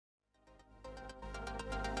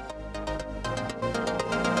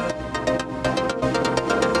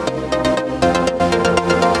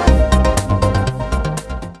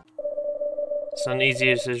an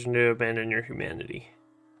easy decision to abandon your humanity.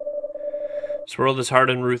 This world is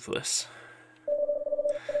hard and ruthless.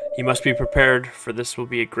 You must be prepared, for this will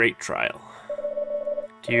be a great trial.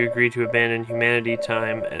 Do you agree to abandon humanity,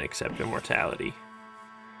 time, and accept immortality?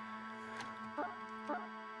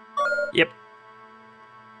 Yep.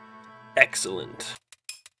 Excellent.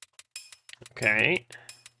 Okay.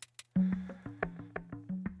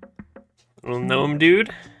 Little gnome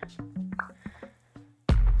dude.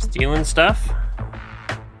 Stealing stuff.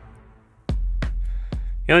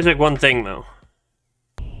 He only took one thing, though.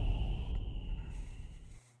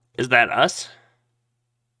 Is that us?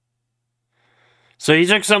 So he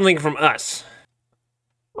took something from us.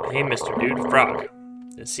 Hey, Mr. Dude, frog.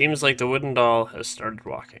 It seems like the wooden doll has started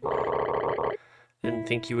walking. Didn't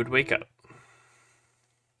think you would wake up.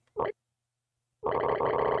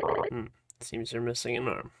 Seems you're missing an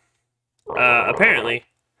arm. Apparently.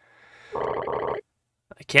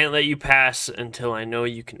 I can't let you pass until I know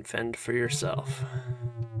you can fend for yourself.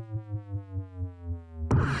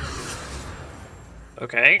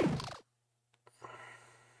 Okay.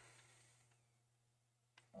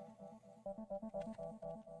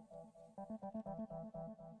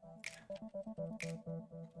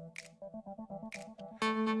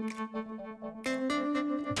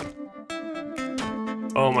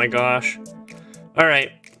 Oh my gosh.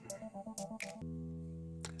 Alright.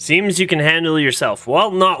 Seems you can handle yourself. Well,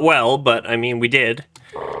 not well, but I mean, we did.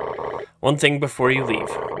 One thing before you leave.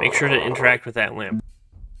 Make sure to interact with that lamp.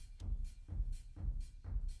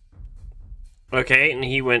 Okay, and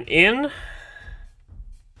he went in.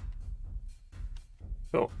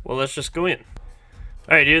 Oh, well, let's just go in.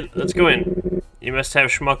 Alright, dude, let's go in. You must have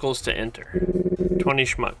schmuckles to enter. 20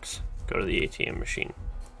 schmucks. Go to the ATM machine.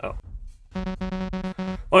 Oh.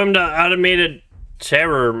 Welcome to Automated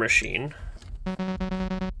Terror Machine.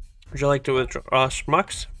 Would you like to withdraw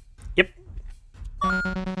schmucks? Yep.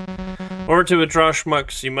 Or to withdraw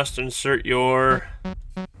schmucks, you must insert your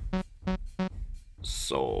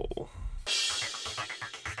soul.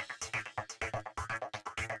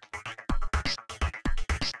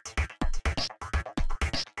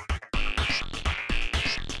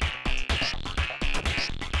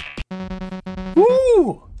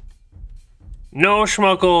 Woo! No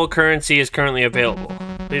schmuckle currency is currently available.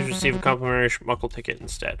 Please receive a complimentary schmuckle ticket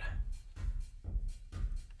instead.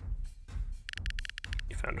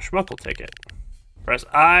 You found a schmuckle ticket. Press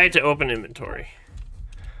I to open inventory.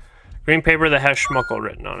 Green paper that has schmuckle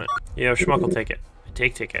written on it. You have schmuckle ticket.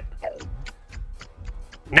 Take ticket.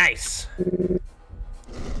 Nice!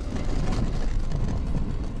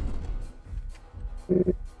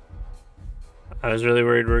 I was really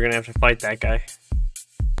worried we were gonna have to fight that guy.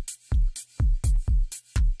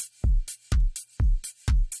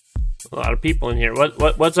 A lot of people in here.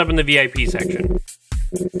 What's up in the VIP section?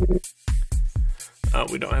 Oh,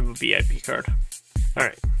 we don't have a VIP card.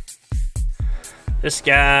 Alright. This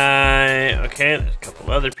guy. Okay, there's a couple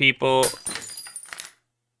of other people.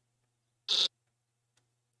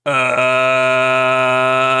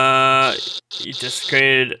 You just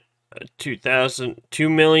created a 2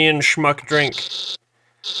 million schmuck drink.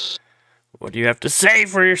 What do you have to say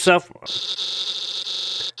for yourself?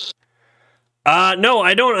 No,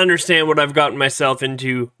 I don't understand what I've gotten myself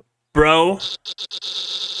into, bro.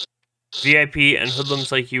 VIP and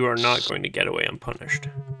hoodlums like you are not going to get away unpunished.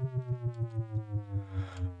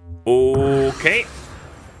 Okay.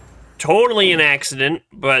 Totally an accident,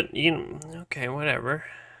 but, you know, okay, whatever.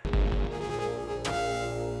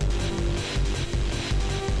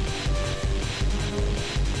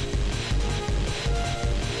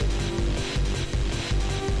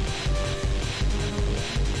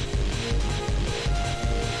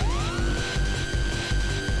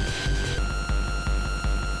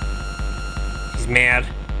 Mad.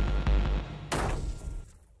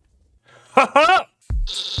 Ha!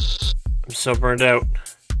 I'm so burned out.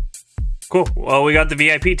 Cool. Well, we got the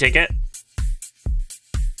VIP ticket.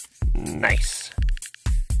 Nice.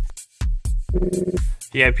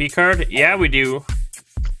 VIP card? Yeah, we do.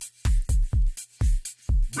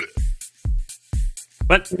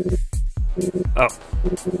 What? Oh.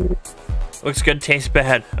 Looks good, tastes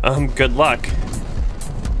bad. Good luck.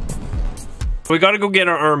 We gotta go get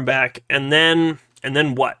our arm back, and then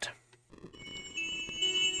what?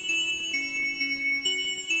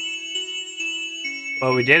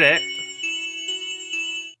 Well, we did it.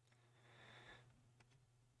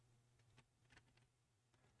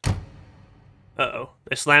 Uh-oh.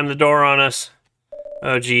 They slammed the door on us.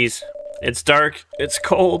 Oh, geez. It's dark, it's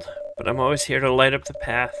cold, but I'm always here to light up the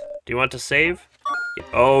path. Do you want to save?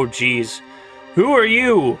 Oh, geez. Who are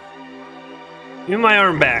you? Give me my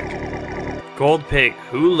arm back. Gold pig,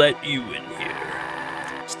 who let you in here?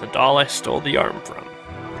 It's the doll I stole the arm from.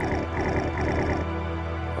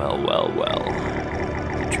 Well, well,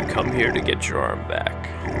 well. Did you come here to get your arm back?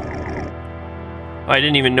 Oh, I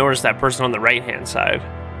didn't even notice that person on the right-hand side.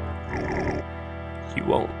 You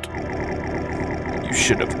won't. You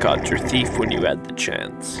should have caught your thief when you had the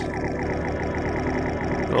chance.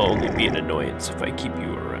 It'll only be an annoyance if I keep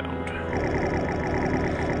you around.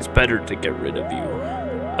 It's better to get rid of you.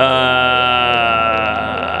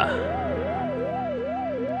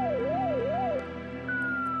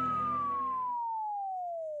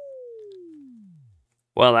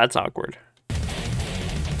 Well, that's awkward.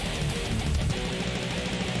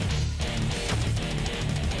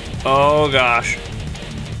 Oh gosh.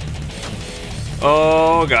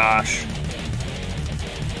 Oh gosh.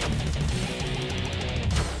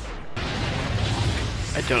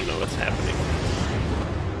 I don't know what's happening.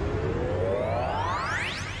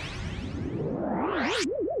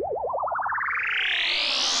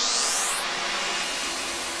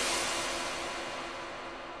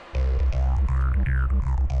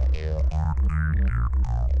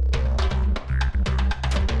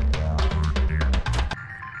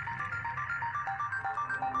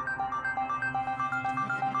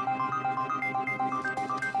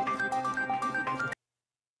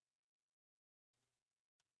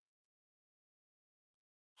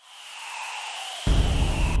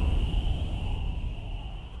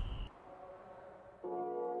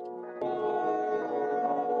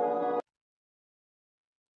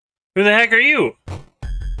 Who the heck are you?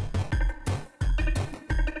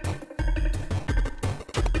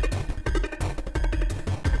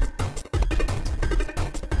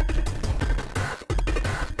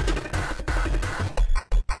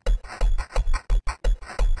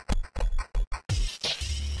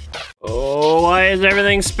 Oh, why is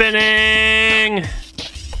everything spinning?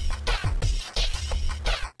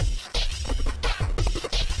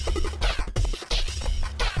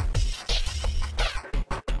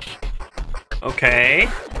 Okay.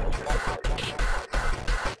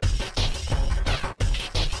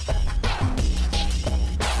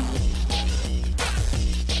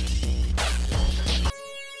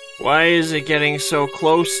 Why is it getting so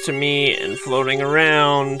close to me and floating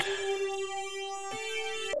around?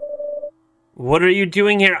 What are you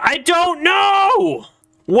doing here? I don't know!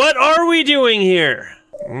 What are we doing here?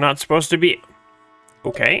 I'm not supposed to be...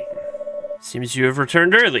 Okay. Seems you have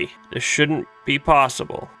returned early. This shouldn't be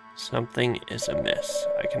possible. Something is amiss.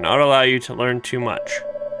 I cannot allow you to learn too much.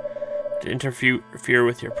 To interfere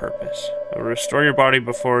with your purpose. I will restore your body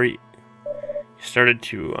before you started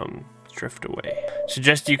to, drift away.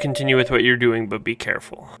 Suggest you continue with what you're doing, but be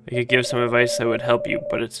careful. I could give some advice that would help you,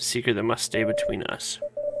 but it's a secret that must stay between us.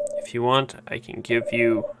 If you want, I can give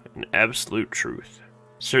you an absolute truth.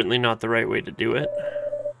 Certainly not the right way to do it,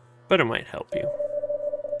 but it might help you.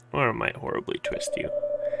 Or it might horribly twist you.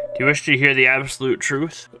 Do you wish to hear the absolute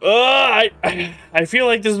truth? I feel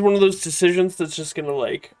like this is one of those decisions that's just gonna,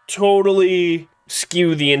 like, totally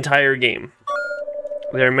skew the entire game.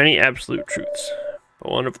 There are many absolute truths,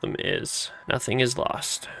 but one of them is, nothing is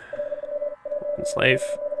lost. Once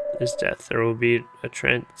life is death, there will be a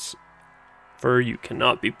transfer you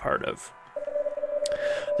cannot be part of.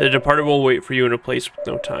 The departed will wait for you in a place with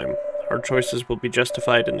no time. Hard choices will be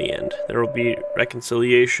justified in the end. There will be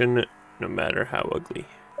reconciliation, no matter how ugly.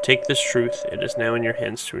 Take this truth, it is now in your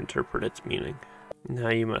hands to interpret its meaning. Now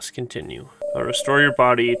you must continue. I'll restore your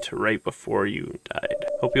body to right before you died.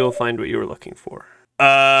 Hope you will find what you were looking for.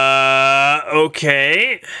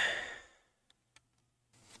 Okay.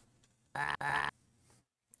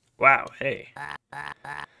 Wow, hey.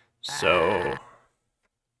 So...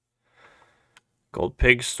 Gold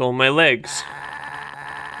Pig stole my legs.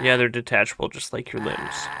 Yeah, they're detachable, just like your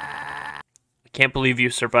limbs. I can't believe you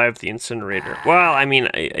survived the incinerator. Well, I mean,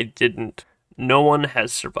 I didn't. No one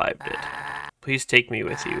has survived it. Please take me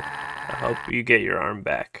with you. I'll help you get your arm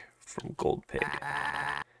back from Gold Pig.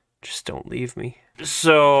 Just don't leave me.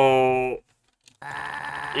 So...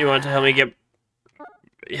 You want to help me get...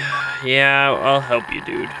 Yeah, I'll help you,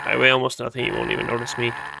 dude. I weigh almost nothing, you won't even notice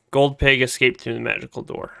me. Gold Pig escaped through the magical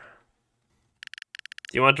door.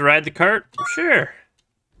 Do you want to ride the cart? Sure.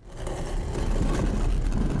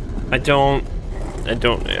 I don't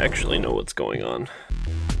actually know what's going on.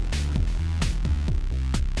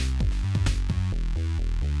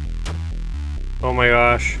 Oh my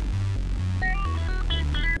gosh.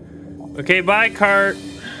 Okay, bye, cart.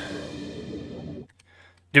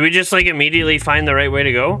 Do we just, like, immediately find the right way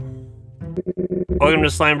to go? Welcome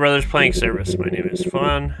to Slime Brothers Plank Service. My name is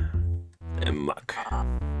Fawn and Muck.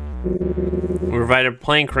 We provide a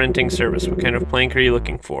plank renting service. What kind of plank are you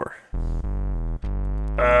looking for?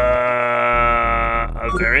 A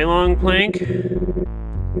A very long plank.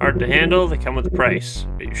 Hard to handle, they come with a price.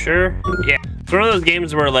 Are you sure? Yeah. It's one of those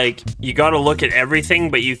games where, like, you gotta look at everything,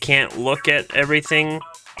 but you can't look at everything,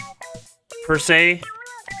 per se.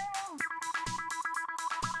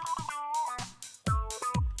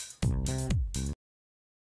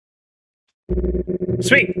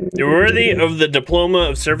 Sweet! You're worthy of the diploma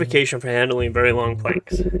of certification for handling very long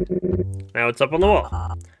planks. Now it's up on the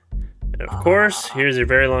wall. And of course, here's your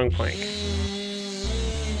very long plank.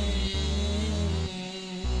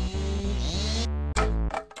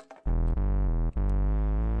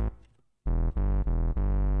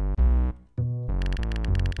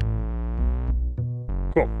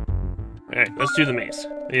 Cool. Alright, let's do the maze.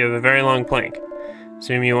 You have a very long plank.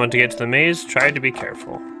 Assuming you want to get to the maze, try to be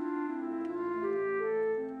careful.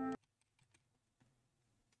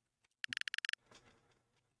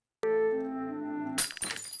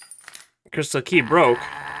 Crystal key broke.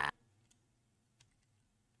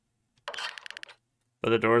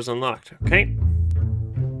 But the door is unlocked. Okay.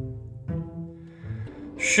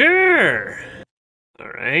 Sure!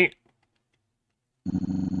 Alright.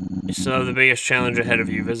 You still have the biggest challenge ahead of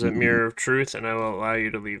you. Visit Mirror of Truth, and I will allow you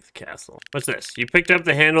to leave the castle. What's this? You picked up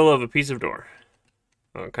the handle of a piece of door.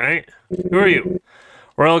 Okay. Who are you?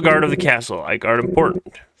 Royal Guard of the castle. I guard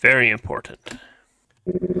important. Very important.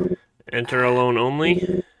 Enter alone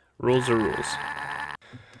only. Rules are rules.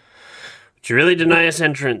 But you really deny us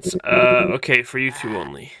entrance. Okay, for you two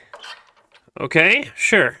only. Okay,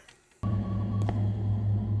 sure.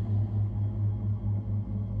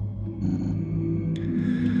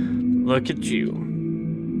 Look at you.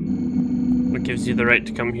 What gives you the right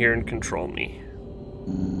to come here and control me?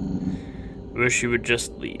 I wish you would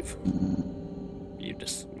just leave. You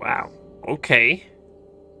just... wow. Okay.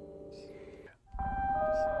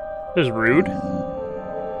 That was rude.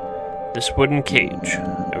 This wooden cage.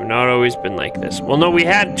 I've not always been like this. Well, no, we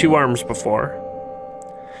had 2 arms before.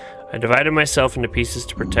 I divided myself into pieces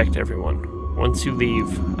to protect everyone. Once you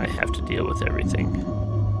leave, I have to deal with everything.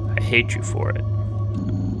 I hate you for it.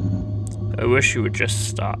 I wish you would just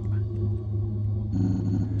stop.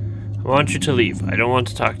 I want you to leave. I don't want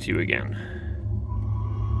to talk to you again.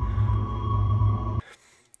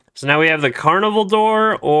 So now we have the carnival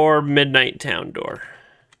door or midnight town door.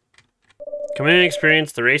 Come in and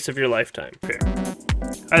experience the race of your lifetime. Fair.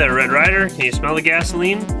 Hi there, Red Rider. Can you smell the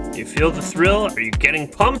gasoline? Do you feel the thrill? Are you getting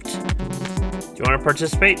pumped? Do you want to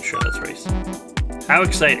participate? Sure, let's race. How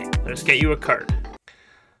exciting. Let's get you a card.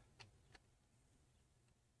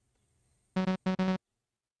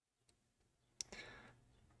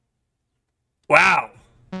 Wow!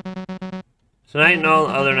 Tonight and all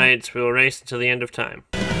other nights, we will race until the end of time.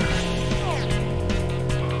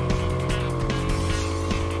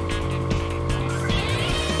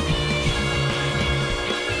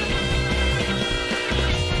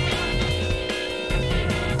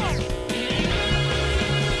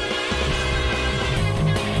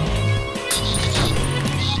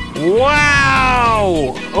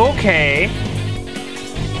 Wow! Okay.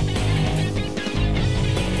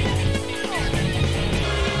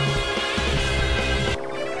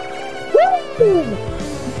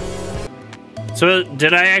 So,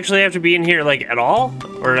 did I actually have to be in here, like, at all?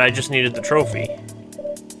 Or did I just needed the trophy?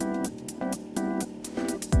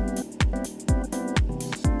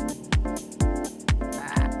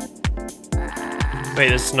 Wait,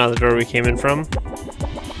 this is not the door we came in from?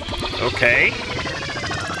 Okay.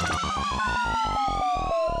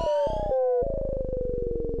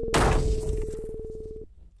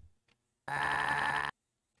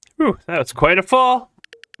 Whew, that was quite a fall.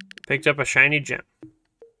 Picked up a shiny gem.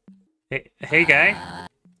 Hey guy.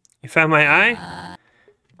 You found my eye?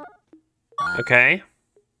 Okay.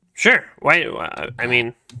 Sure. Why? I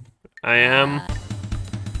mean, I am.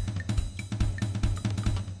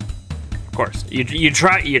 Of course. You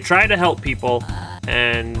try to help people,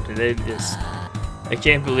 and they just. I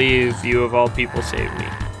can't believe you of all people saved me.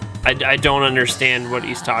 I don't understand what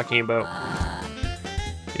he's talking about.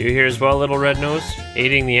 You here as well, little red nose?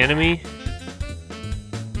 Aiding the enemy?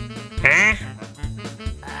 Huh?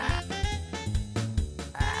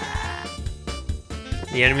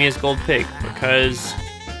 The enemy is Gold Pig because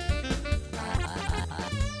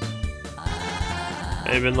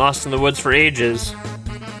I've been lost in the woods for ages.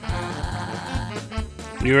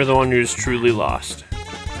 You're the one who's truly lost.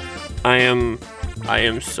 I am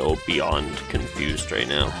so beyond confused right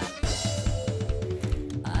now.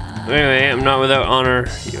 Anyway, I'm not without honor.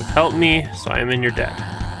 You have helped me, so I am in your debt.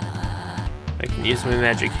 I can use my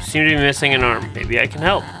magic. You seem to be missing an arm. Maybe I can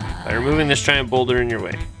help by removing this giant boulder in your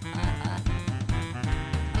way.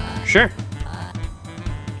 Sure.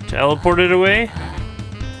 Teleport it away.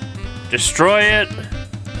 Destroy it.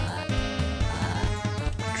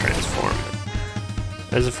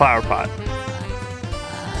 There's a flower pot.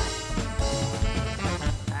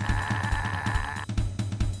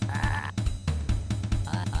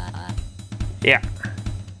 Yeah.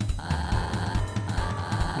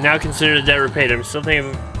 Now consider the debt repaid. I'm still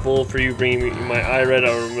thankful for you bringing me my eye red.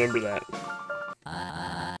 I'll remember that.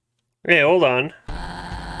 Hey, hold on.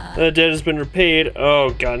 The debt has been repaid. Oh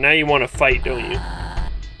god, now you want to fight, don't you?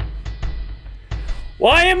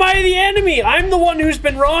 Why am I the enemy? I'm the one who's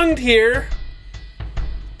been wronged here.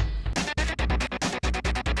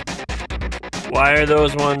 Why are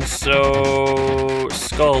those ones so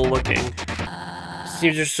skull looking?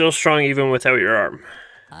 Seems you're still strong even without your arm.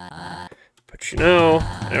 But you know,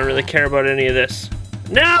 I don't really care about any of this.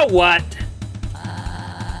 Now what?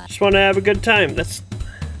 Just want to have a good time. I just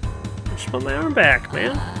want my arm back,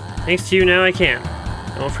 man. Thanks to you, now I can.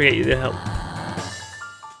 I won't forget you to help.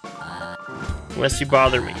 Unless you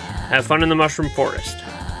bother me. Have fun in the mushroom forest.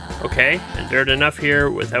 Okay, endured enough here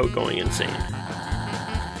without going insane.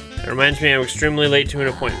 It reminds me I'm extremely late to an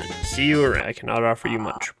appointment. See you around. I cannot offer you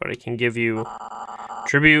much, but I can give you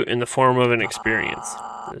tribute in the form of an experience.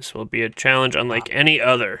 This will be a challenge unlike any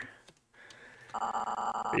other.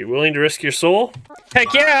 Are you willing to risk your soul?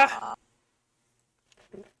 Heck yeah!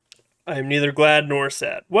 I am neither glad nor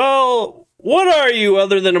sad. Well, what are you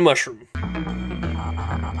other than a mushroom?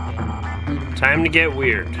 Time to get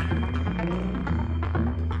weird.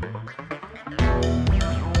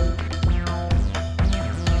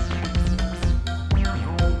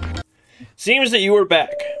 Seems that you were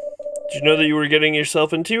back. Did you know that you were getting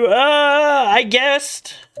yourself into? I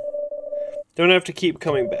guessed. Don't have to keep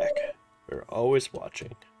coming back. We're always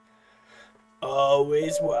watching.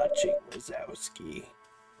 Always watching, Wazowski.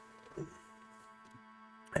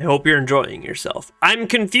 I hope you're enjoying yourself. I'm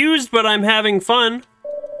confused, but I'm having fun.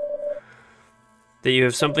 That you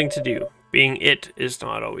have something to do. Being it is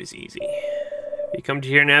not always easy. If you come to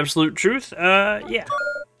hear an absolute truth, yeah.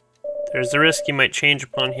 There's the risk you might change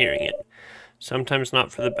upon hearing it. Sometimes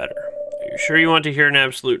not for the better. Are you sure you want to hear an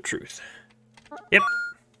absolute truth? Yep.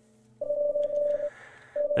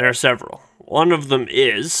 There are several. One of them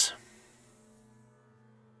is...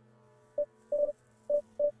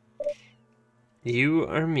 you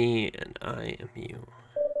are me and I am you.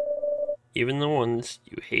 Even the ones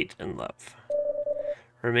you hate and love.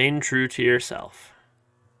 Remain true to yourself.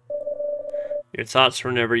 Your thoughts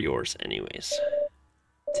were never yours anyways.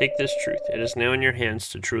 Take this truth. It is now in your hands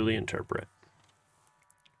to truly interpret.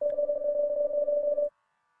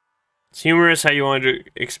 It's humorous how you wanted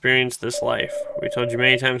to experience this life. We told you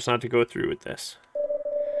many times not to go through with this.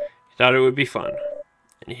 You thought it would be fun.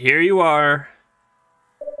 And here you are.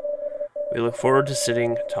 We look forward to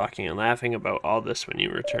sitting, talking, and laughing about all this when you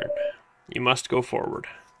return. You must go forward.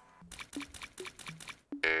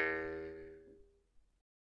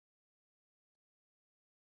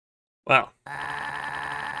 Well.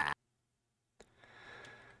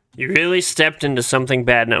 You really stepped into something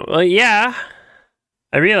bad now. Well, yeah.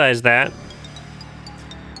 I realize that.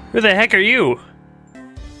 Who the heck are you?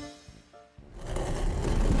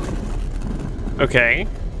 Okay.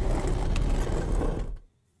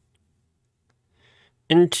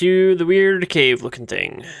 Into the weird cave-looking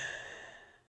thing.